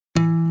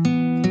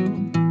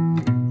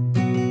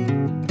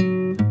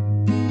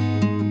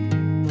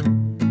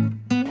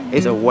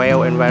It's a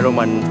well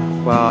environment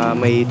for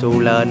me to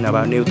learn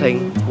about new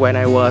things. When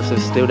I was a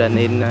student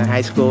in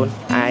high school,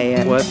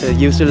 I was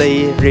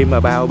usually dream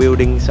about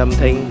building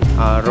something,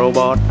 a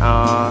robot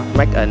or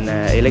make an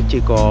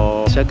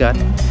electrical circuit.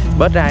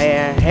 But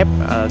I have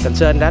a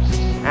concern that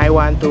I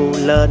want to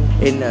learn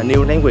in a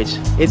new language.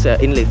 It's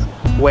English.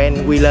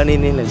 When we learn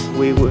in English,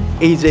 we will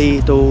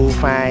easy to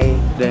find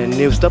the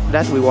new stuff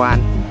that we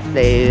want.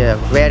 The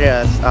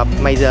various of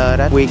major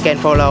that we can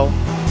follow.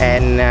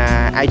 And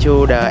I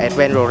choose the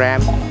advanced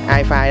program.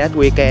 I find that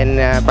we can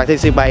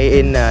participate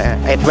in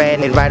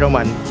advanced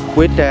environment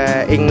with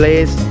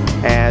English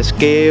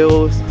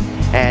skills,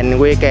 and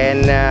we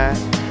can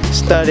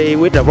study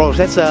with the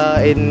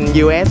professor in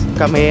US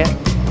come here.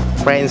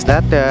 Friends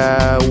that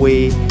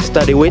we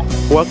study with,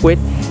 work with,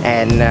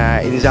 and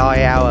enjoy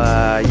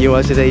our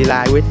university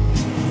life with.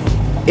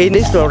 In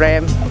this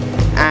program,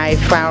 I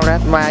found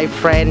that my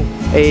friend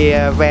is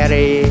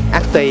very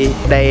active.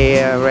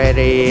 They are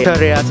very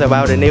curious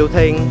about the new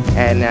thing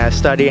and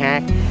study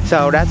hard.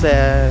 So that's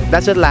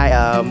just like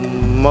a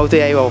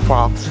motivational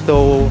force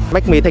to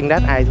make me think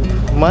that I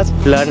must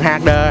learn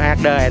harder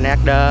and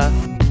harder.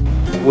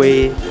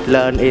 We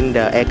learn in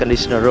the air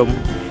conditioner room,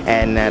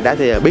 and that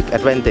is a big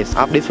advantage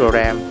of this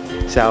program.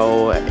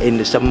 So in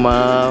the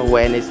summer,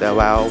 when it's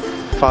about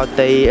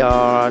 40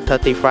 or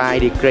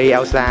 35 degrees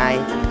outside,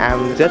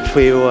 I'm just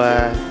feel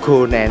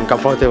cool and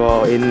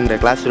comfortable in the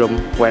classroom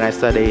when I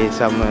study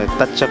some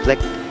touch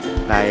subject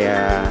like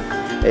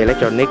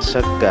electronic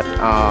circuit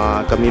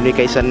or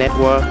communication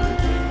network.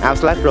 Our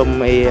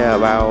classroom is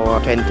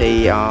about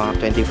 20 or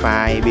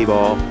 25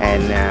 people,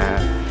 and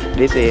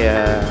this is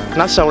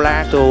not so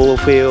large to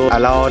feel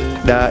alone.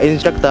 The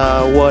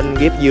instructor won't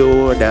give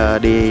you the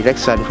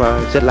direction for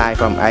just like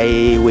from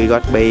A we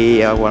got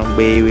B, or from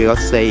B we got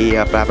C,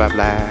 blah blah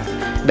blah.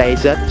 They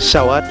just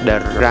show us the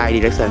right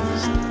direction.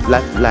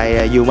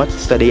 Like you must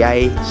study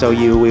A, so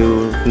you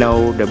will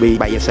know the B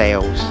by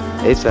yourselves.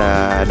 It's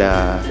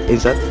the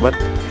insert, but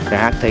the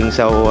hard thing.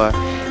 So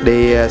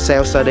the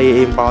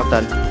self-study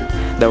important.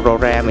 The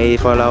program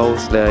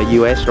follows the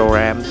US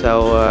program,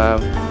 so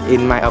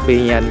in my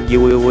opinion,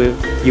 you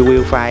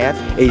will find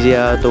it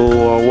easier to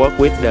work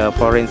with the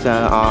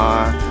foreigner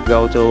or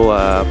go to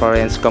a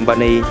foreign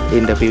company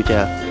in the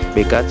future,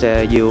 because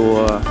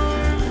you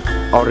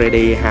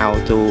already how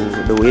to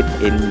do it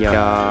in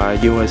your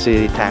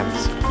university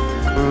times.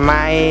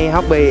 My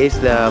hobby is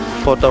the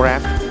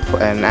photograph,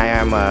 and I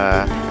am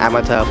an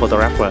amateur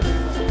photographer.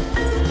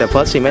 The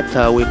first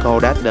semester we call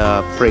that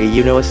the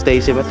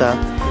pre-university semester.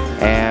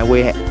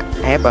 We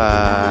have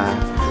a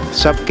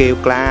soft skill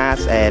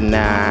class and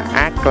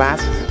art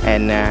class,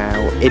 and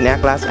in art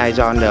class I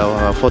joined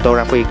the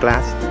photography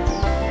class.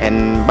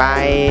 And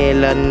by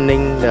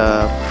learning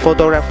the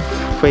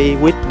photography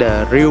with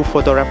the real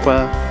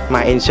photographer,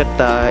 my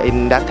instructor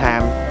in that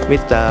time,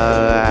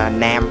 Mr.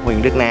 Nam,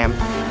 Huỳnh Đức Nam,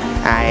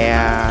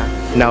 I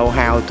know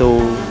how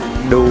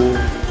to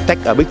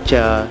take a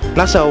picture,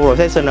 not so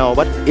professional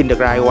but in the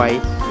right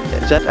way.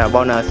 Just a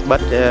bonus,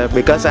 but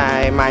because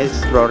my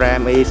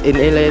program is in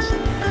English,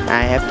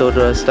 I have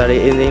to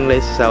study in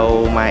English,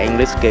 so my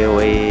English skill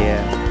is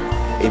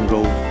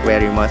improved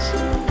very much.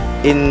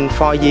 In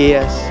 4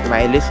 years,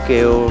 my English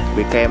skill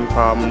became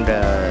from the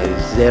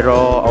 0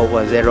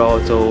 over 0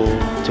 to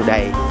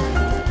today.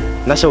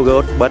 Not so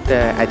good, but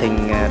I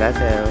think that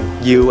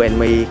you and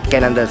me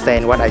can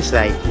understand what I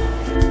say.